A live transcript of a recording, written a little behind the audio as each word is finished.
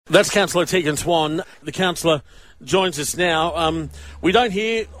That's Councillor Tegan Swan. The councillor joins us now. We don't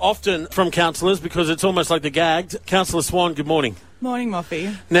hear often from councillors because it's almost like they're gagged. Councillor Swan, good morning. Morning,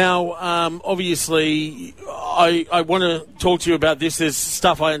 Moffee. Now, obviously, I want to talk to you about this. There's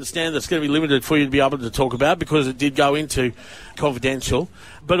stuff I understand that's going to be limited for you to be able to talk about because it did go into confidential,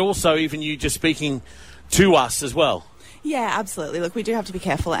 but also even you just speaking to us as well. Yeah, absolutely. Look, we do have to be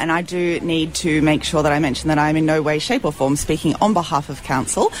careful, and I do need to make sure that I mention that I'm in no way, shape or form speaking on behalf of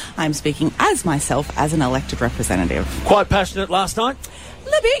council. I'm speaking as myself, as an elected representative. Quite passionate last night? A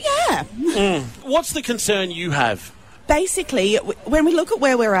little bit, yeah. What's the concern you have? Basically, when we look at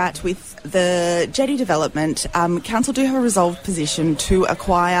where we're at with the Jetty development, council do have a resolved position to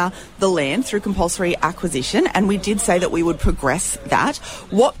acquire the land through compulsory acquisition, and we did say that we would progress that.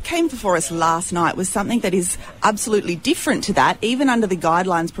 What came before us last night was something that is absolutely different to that, even under the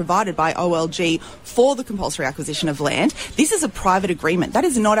guidelines provided by OLG for the compulsory acquisition of land. This is a private agreement. That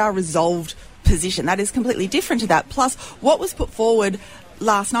is not our resolved position. That is completely different to that. Plus, what was put forward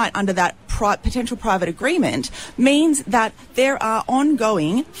last night under that potential private agreement means that there are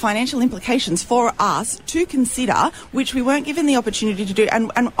ongoing financial implications for us to consider, which we weren't given the opportunity to do,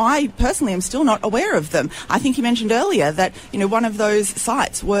 and I personally am still not aware of them. I think you mentioned earlier that, you know, one of those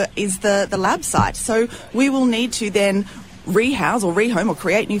sites is the lab site. So we will need to then rehouse or rehome or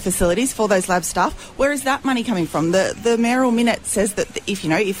create new facilities for those lab staff. Where is that money coming from? The mayoral minute says that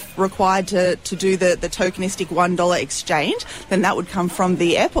if required to do the tokenistic $1 exchange, then that would come from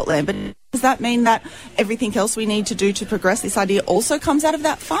the airport land. But does that mean that everything else we need to do to progress this idea also comes out of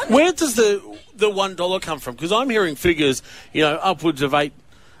that fund? Where does the $1 come from? Because I'm hearing figures, upwards of 8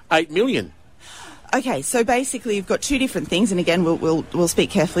 million. Okay, so basically you've got two different things, and again we'll speak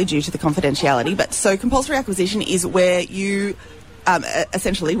carefully due to the confidentiality. But so compulsory acquisition is where you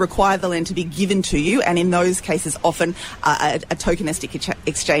essentially require the land to be given to you, and in those cases often a tokenistic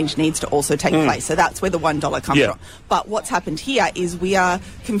exchange needs to also take place. So that's where the $1 comes from. But what's happened here is we are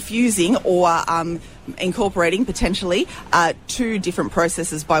confusing or incorporating potentially two different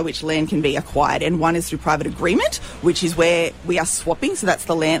processes by which land can be acquired, and one is through private agreement, which is where we are swapping, so that's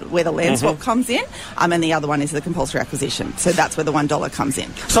the land where the land swap comes in, and the other one is the compulsory acquisition, so that's where the $1 comes in.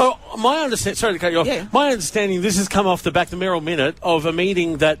 So my understanding, sorry to cut you off, my understanding, this has come off the back of the mayoral minute of a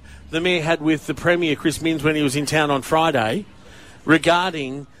meeting that the mayor had with the Premier Chris Minns when he was in town on Friday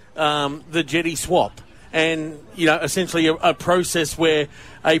regarding the Jetty swap. And, essentially a process where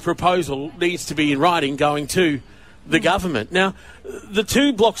a proposal needs to be in writing going to the government. Now, the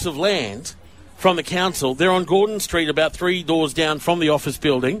two blocks of land from the council, they're on Gordon Street, about 3 doors down from the office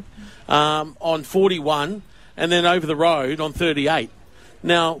building, on 41, and then over the road on 38.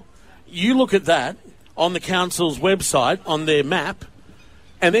 Now, you look at that on the council's website, on their map,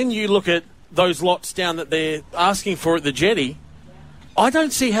 and then you look at those lots down that they're asking for at the Jetty. I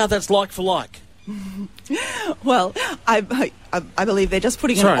don't see how that's like for like. Well, I believe they're just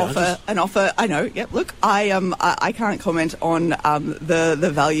putting an offer. I know. Yep. Look, I can't comment on the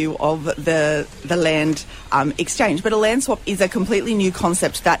value of the land exchange, but a land swap is a completely new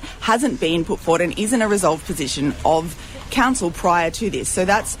concept that hasn't been put forward and isn't a resolved position of council prior to this. So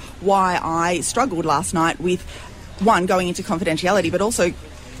that's why I struggled last night with going into confidentiality, but also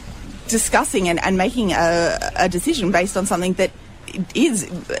discussing and making a decision based on something that is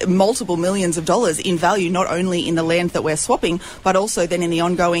multiple millions of dollars in value, not only in the land that we're swapping, but also then in the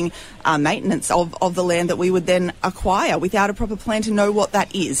ongoing maintenance of the land that we would then acquire without a proper plan to know what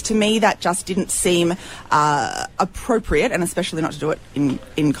that is. To me, that just didn't seem appropriate, and especially not to do it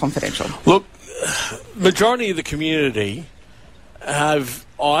in confidential. Look, majority of the community have,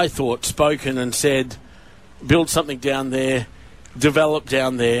 I thought, spoken and said, build something down there, develop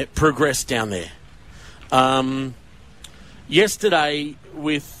down there, progress down there. Yesterday,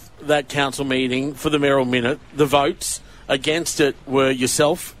 with that council meeting for the mayoral minute, the votes against it were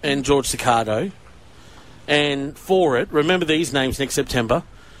yourself and George Ciccardo. And for it, remember these names next September,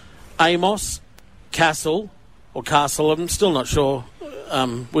 Amos, Castle, I'm still not sure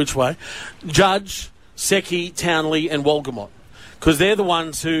which way, Judge, Secchi, Townley and Walgamot. Because they're the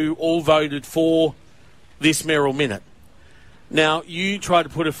ones who all voted for this mayoral minute. Now, you tried to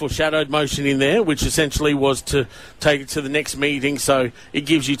put a foreshadowed motion in there, which essentially was to take it to the next meeting so it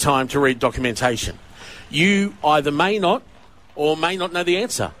gives you time to read documentation. You either may not or may not know the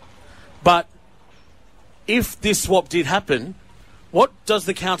answer. But if this swap did happen, what does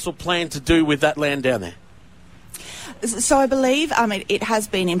the council plan to do with that land down there? So I believe it has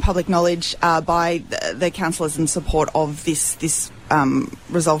been in public knowledge by the councillors in support of this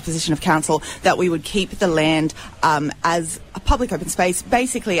resolved position of council that we would keep the land as a public open space,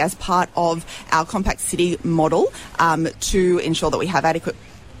 basically as part of our compact city model, to ensure that we have adequate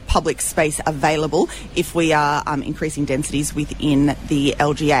public space available if we are increasing densities within the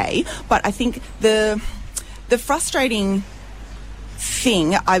LGA. But I think the frustrating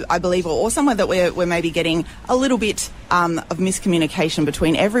thing, I believe, or somewhere that we're maybe getting a little bit of miscommunication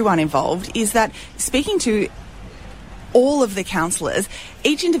between everyone involved, is that speaking to all of the councillors,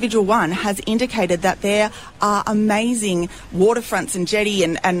 each individual one has indicated that there are amazing waterfronts and jetty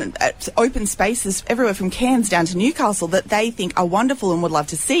and open spaces everywhere from Cairns down to Newcastle that they think are wonderful and would love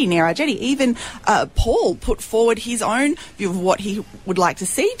to see near our jetty. Even Paul put forward his own view of what he would like to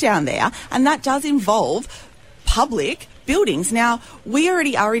see down there, and that does involve public buildings. Now, we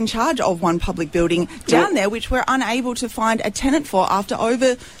already are in charge of one public building down there, which we're unable to find a tenant for after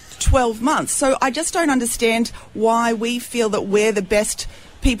over 12 months. So I just don't understand why we feel that we're the best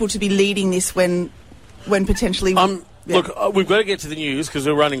people to be leading this when potentially... Look, we've got to get to the news because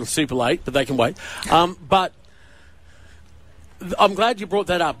we're running super late, but they can wait. But I'm glad you brought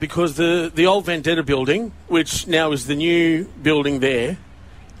that up, because the old Vendetta building, which now is the new building there,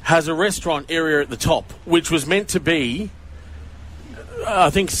 has a restaurant area at the top, which was meant to be, I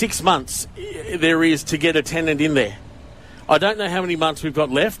think, 6 months there is to get a tenant in there. I don't know how many months we've got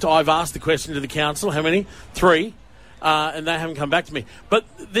left. I've asked the question to the council, how many? 3, and they haven't come back to me. But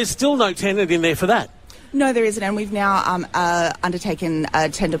there's still no tenant in there for that. No, there isn't, and we've now undertaken a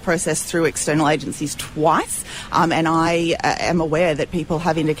tender process through external agencies twice, and I am aware that people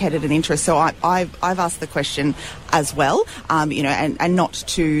have indicated an interest. So I've asked the question as well, and not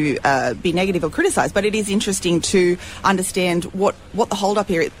to be negative or criticise, but it is interesting to understand what the hold-up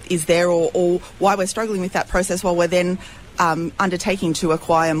here is there, or why we're struggling with that process while we're then undertaking to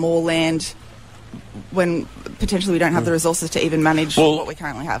acquire more land when potentially we don't have the resources to even manage what we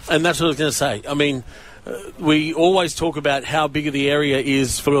currently have. And that's what I was going to say. I mean, we always talk about how big of the area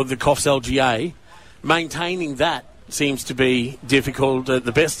is for the Coffs LGA. Maintaining that seems to be difficult at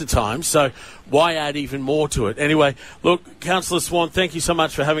the best of times, so why add even more to it? Anyway, look, Councillor Swan, thank you so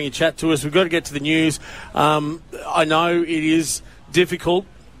much for having a chat to us. We've got to get to the news. I know it is difficult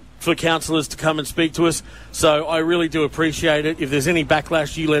for councillors to come and speak to us, so I really do appreciate it. If there's any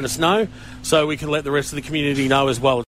backlash, you let us know so we can let the rest of the community know as well.